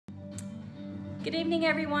Good evening,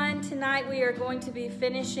 everyone. Tonight we are going to be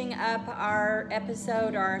finishing up our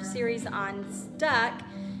episode, our series on Stuck,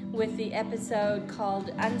 with the episode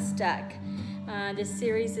called Unstuck. This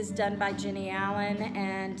series is done by Jenny Allen,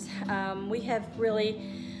 and we have really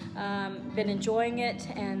been enjoying it,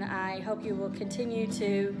 and I hope you will continue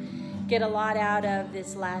to get a lot out of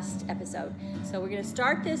this last episode. So we're going to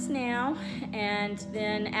start this now, and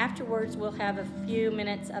then afterwards we'll have a few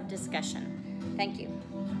minutes of discussion. Thank you.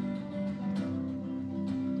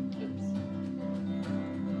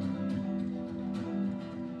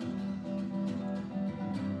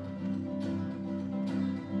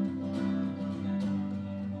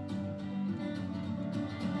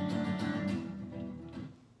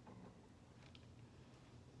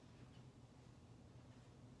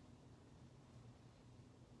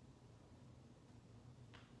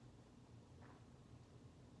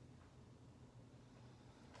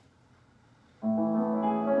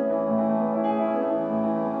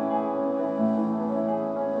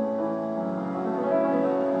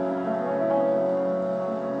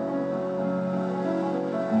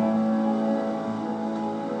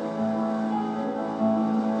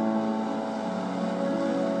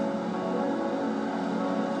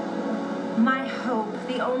 My hope,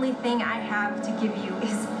 the only thing I have to give you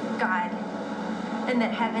is God, and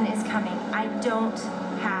that heaven is coming. I don't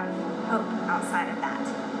have hope outside of that.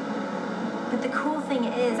 But the cool thing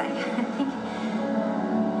is, I think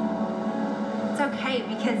it's okay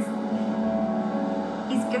because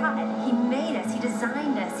He's God. He made us. He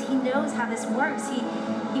designed us. He knows how this works. He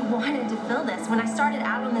wanted to fill this. When I started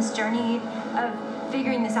out on this journey of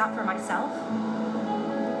figuring this out for myself,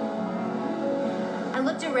 I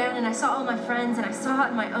looked around and I saw all my friends and I saw it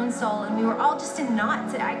in my own soul, and we were all just in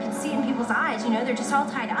knots. I could see it in people's eyes, they're just all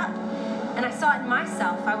tied up. And I saw it in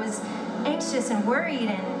myself. I was anxious and worried,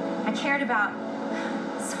 and I cared about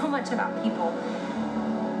so much about people.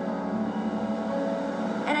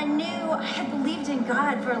 And I knew I had believed in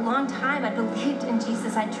God for a long time. I believed in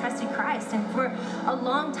Jesus. I trusted Christ. And for a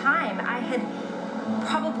long time, I had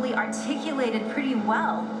probably articulated pretty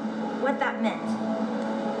well what that meant.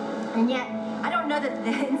 And yet, I don't know that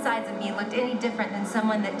the insides of me looked any different than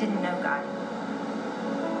someone that didn't know God.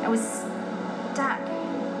 I was stuck.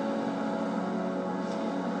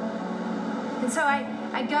 And so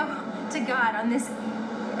I go to God on this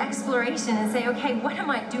exploration and say, okay, what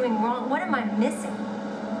am I doing wrong? What am I missing?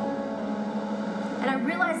 And I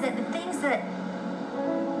realized that the things that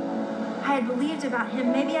I had believed about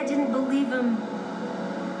Him, maybe I didn't believe Him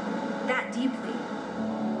that deeply.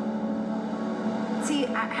 See,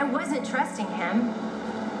 I wasn't trusting Him.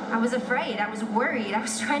 I was afraid. I was worried. I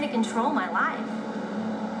was trying to control my life.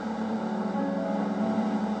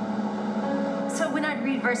 So when I'd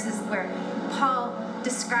read verses where Paul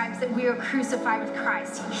describes that we are crucified with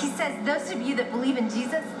Christ, he says, those of you that believe in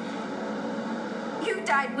Jesus, you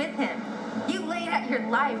died with Him. You laid out your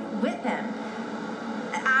life with Him.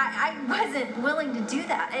 I wasn't willing to do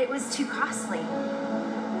that. It was too costly.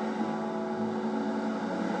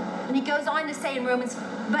 And he goes on to say in Romans,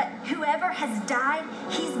 but whoever has died,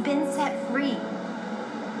 he's been set free.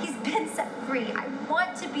 He's been set free. I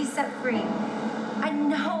want to be set free. I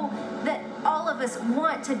know that all of us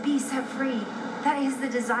want to be set free. That is the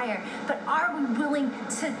desire. But are we willing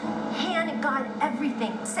to hand God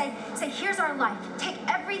everything? Say, here's our life. Take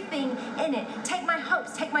everything in it. Take my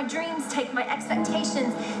hopes, take my dreams, take my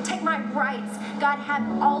expectations, take my rights. God,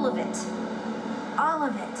 have all of it. All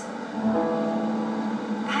of it.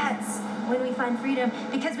 That's when we find freedom,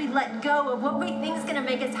 because we let go of what we think is going to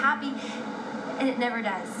make us happy, and it never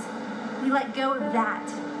does. We let go of that,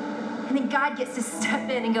 and then God gets to step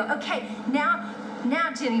in and go, okay, now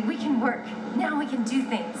Jenny, we can work. Now we can do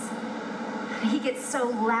things. He gets so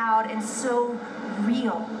loud and so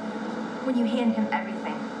real when you hand Him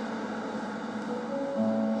everything.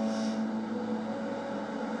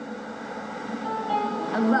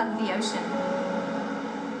 I love the ocean.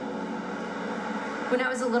 When I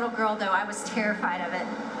was a little girl, though, I was terrified of it.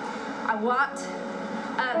 I walked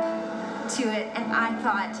up to it, and I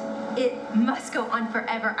thought, it must go on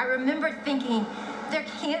forever. I remember thinking, there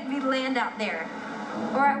can't be land out there,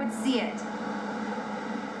 or I would see it.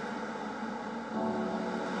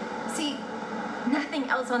 See, nothing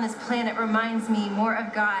else on this planet reminds me more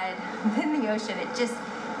of God than the ocean. It just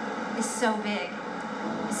is so big.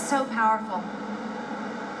 It's so powerful.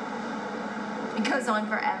 It goes on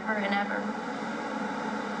forever and ever.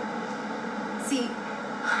 See,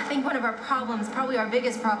 I think one of our problems, probably our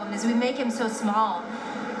biggest problem, is we make Him so small.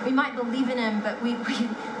 We might believe in Him, but we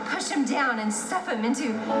push Him down and stuff Him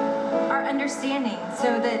into our understanding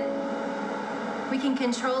so that we can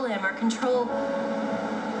control Him or control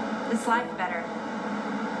this life better.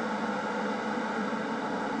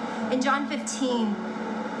 In John 15,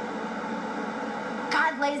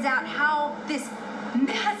 God lays out how this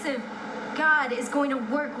massive God is going to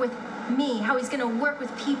work with me, how he's going to work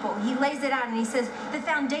with people. He lays it out and he says the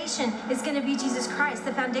foundation is going to be Jesus Christ.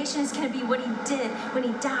 The foundation is going to be what he did when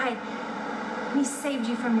he died and he saved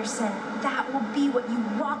you from your sin. That will be what you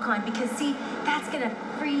walk on, because see, that's going to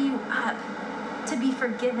free you up to be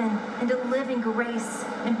forgiven and to live in grace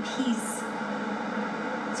and peace.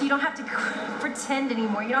 So you don't have to pretend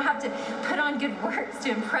anymore. You don't have to put on good works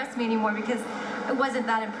to impress me anymore, because I wasn't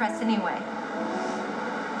that impressed anyway.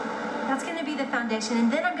 That's going to be the foundation.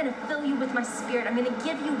 And then I'm going to fill you with my Spirit. I'm going to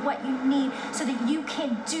give you what you need so that you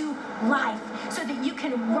can do life, so that you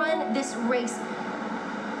can run this race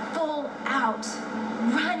full out.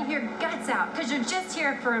 Run your guts out, because you're just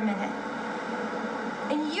here for a minute.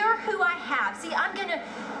 And you're who I have. See, I'm going to,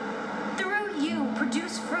 through you,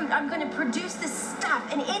 produce fruit. I'm going to produce this stuff,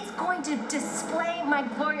 and it's going to display my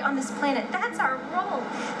glory on this planet. That's our role,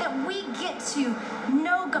 that we get to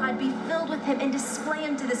know God, be filled with him, and display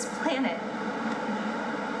him to this planet.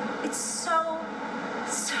 It's so,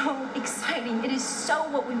 so exciting. It is so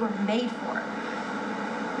what we were made for.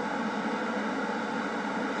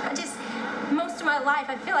 Most of my life,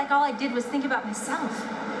 I feel like all I did was think about myself.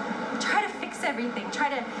 Try to fix everything, try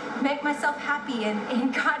to make myself happy,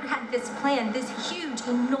 and God had this plan, this huge,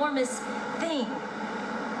 enormous thing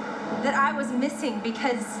that I was missing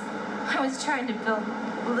because I was trying to build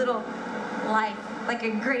a little life, like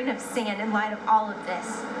a grain of sand in light of all of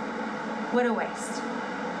this. What a waste.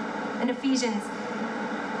 In Ephesians,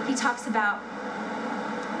 he talks about,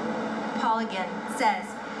 Paul again says,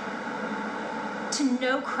 to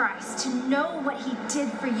know Christ, to know what he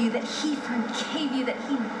did for you, that he forgave you, that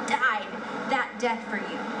he died that death for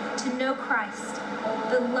you. To know Christ,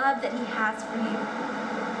 the love that he has for you.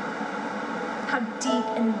 How deep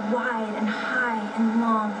and wide and high and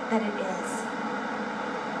long that it is.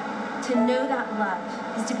 To know that love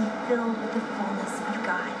is to be filled with the fullness of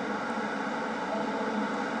God.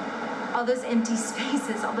 All those empty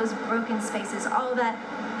spaces, all those broken spaces, all that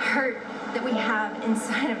hurt that we have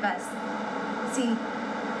inside of us. See,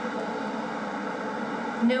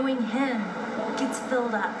 knowing him gets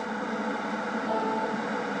filled up.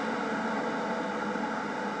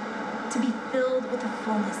 To be filled with the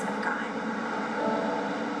fullness of God.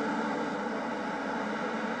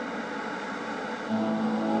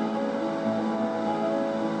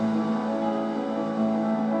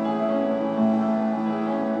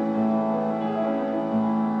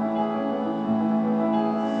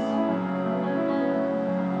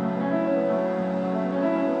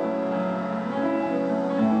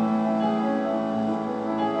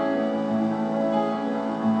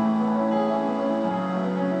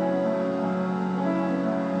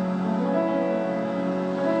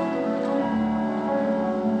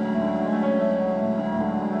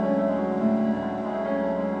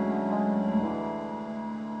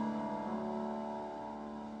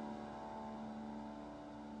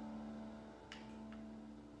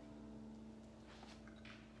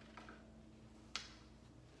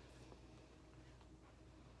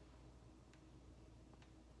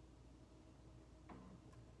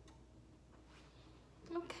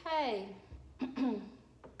 Okay.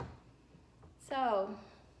 So,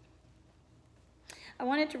 I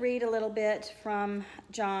wanted to read a little bit from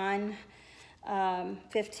John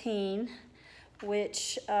 15,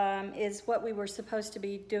 which is what we were supposed to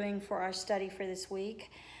be doing for our study for this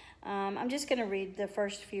week. I'm just going to read the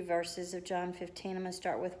first few verses of John 15. I'm going to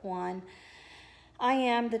start with 1. I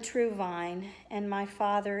am the true vine, and my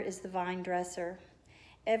Father is the vine dresser.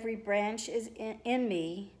 Every branch is in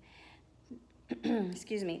me,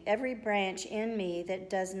 every branch in me that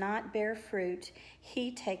does not bear fruit, he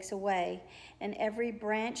takes away. And every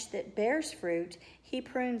branch that bears fruit, he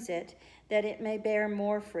prunes it, that it may bear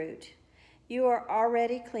more fruit. You are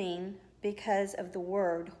already clean because of the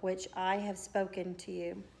word which I have spoken to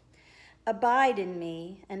you. Abide in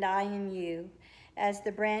me, and I in you, as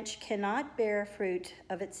the branch cannot bear fruit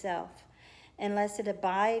of itself, unless it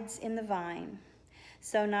abides in the vine.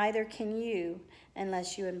 So neither can you,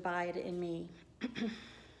 unless you abide in me.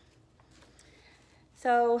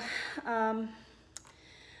 So,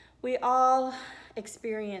 we all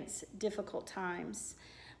experience difficult times.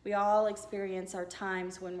 We all experience our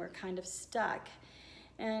times when we're kind of stuck.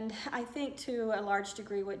 And I think to a large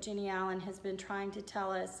degree what Jenny Allen has been trying to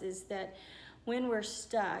tell us is that when we're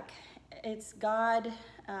stuck, it's God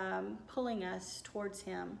pulling us towards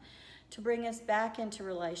him to bring us back into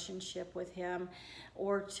relationship with him,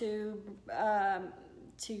 or to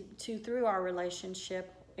through our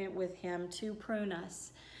relationship with him, to prune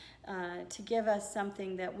us, to give us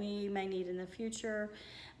something that we may need in the future,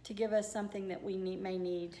 to give us something that we may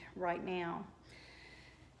need right now.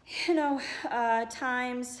 You know,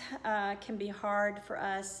 times can be hard for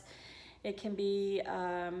us. It can be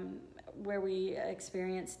where we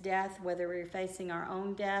experience death, whether we're facing our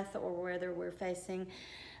own death or whether we're facing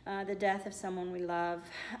the death of someone we love.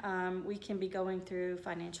 We can be going through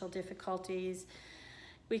financial difficulties.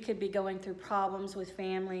 We could be going through problems with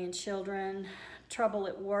family and children, trouble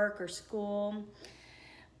at work or school,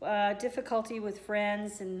 difficulty with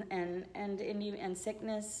friends and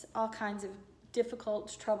sickness, all kinds of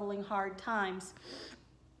difficult, troubling, hard times.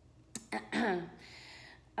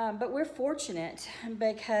 But we're fortunate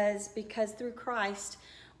because through Christ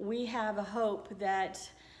we have a hope that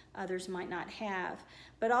others might not have.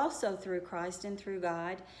 But also through Christ and through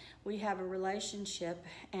God, we have a relationship,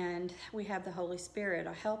 and we have the Holy Spirit,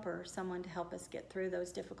 a helper, someone to help us get through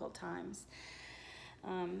those difficult times.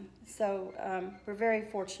 So we're very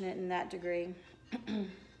fortunate in that degree.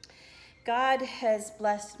 God has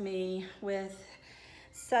blessed me with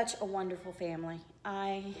such a wonderful family.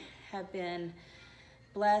 I have been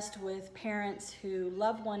blessed with parents who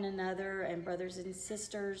love one another and brothers and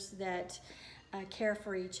sisters that care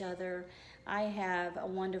for each other. I have a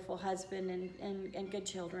wonderful husband and good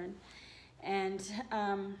children. And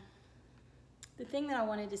the thing that I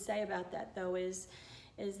wanted to say about that, though, is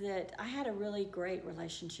that I had a really great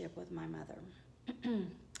relationship with my mother.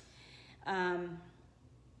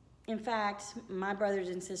 In fact, my brothers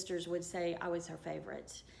and sisters would say I was her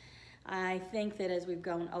favorite. I think that as we've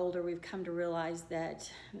grown older, we've come to realize that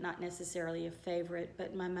not necessarily a favorite,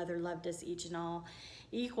 but my mother loved us each and all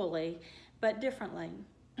equally, but differently.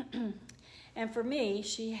 And for me,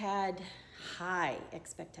 she had high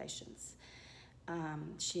expectations.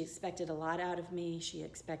 She expected a lot out of me. She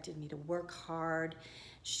expected me to work hard.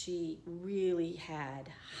 She really had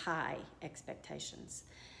high expectations.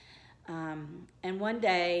 And one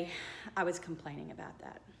day, I was complaining about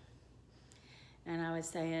that. And I was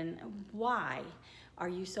saying, why are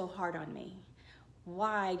you so hard on me?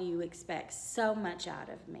 Why do you expect so much out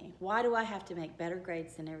of me? Why do I have to make better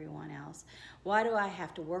grades than everyone else? Why do I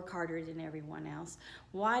have to work harder than everyone else?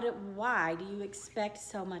 Why do you expect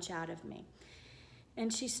so much out of me?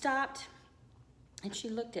 And she stopped and she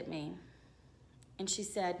looked at me and she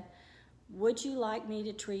said, would you like me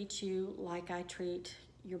to treat you like I treat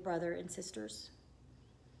your brother and sisters?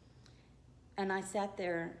 And I sat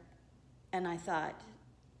there and I thought,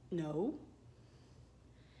 no.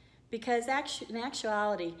 Because in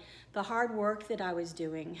actuality, the hard work that I was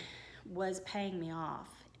doing was paying me off,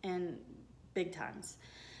 and big times.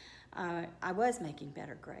 I was making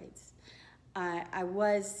better grades. I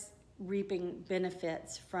was reaping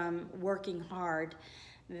benefits from working hard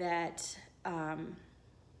that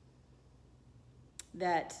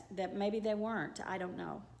maybe they weren't. I don't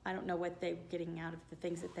know. I don't know what they were getting out of the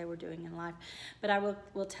things that they were doing in life. But I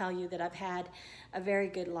will tell you that I've had a very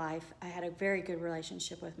good life. I had a very good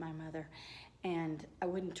relationship with my mother, and I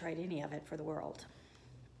wouldn't trade any of it for the world.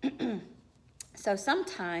 So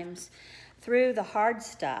sometimes through the hard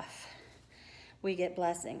stuff, we get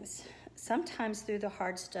blessings. Sometimes through the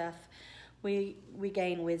hard stuff, we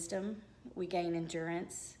gain wisdom, we gain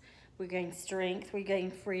endurance, we gain strength, we gain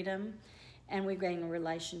freedom, and we gain a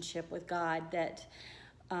relationship with God that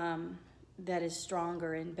is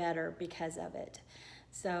stronger and better because of it.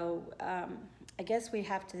 So I guess we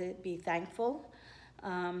have to be thankful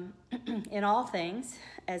in all things,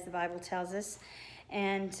 as the Bible tells us,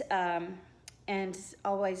 and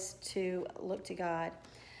always to look to God.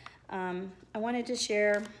 I wanted to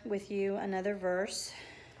share with you another verse.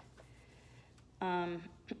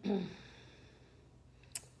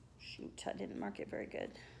 Shoot, I didn't mark it very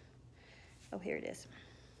good. Oh, here it is.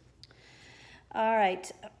 All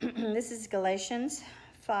right, this is Galatians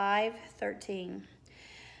 5:13.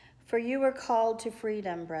 For you are called to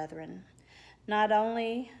freedom, brethren.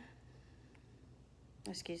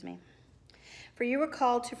 For you are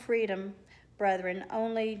called to freedom, brethren,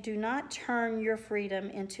 only do not turn your freedom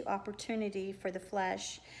into opportunity for the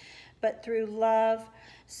flesh, but through love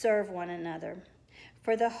serve one another.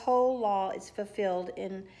 For the whole law is fulfilled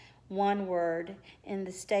in one word, in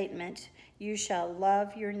the statement, you shall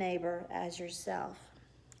love your neighbor as yourself.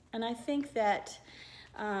 And I think that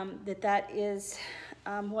that is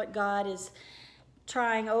what God is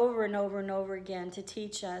trying over and over and over again to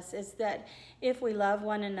teach us, is that if we love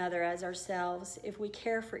one another as ourselves, if we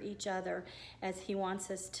care for each other as he wants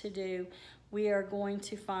us to do, we are going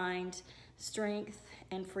to find strength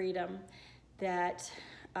and freedom that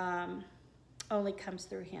only comes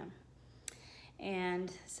through him.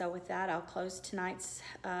 And so with that, I'll close tonight's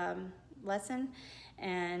lesson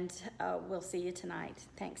and we'll see you tonight.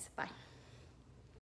 Thanks. Bye.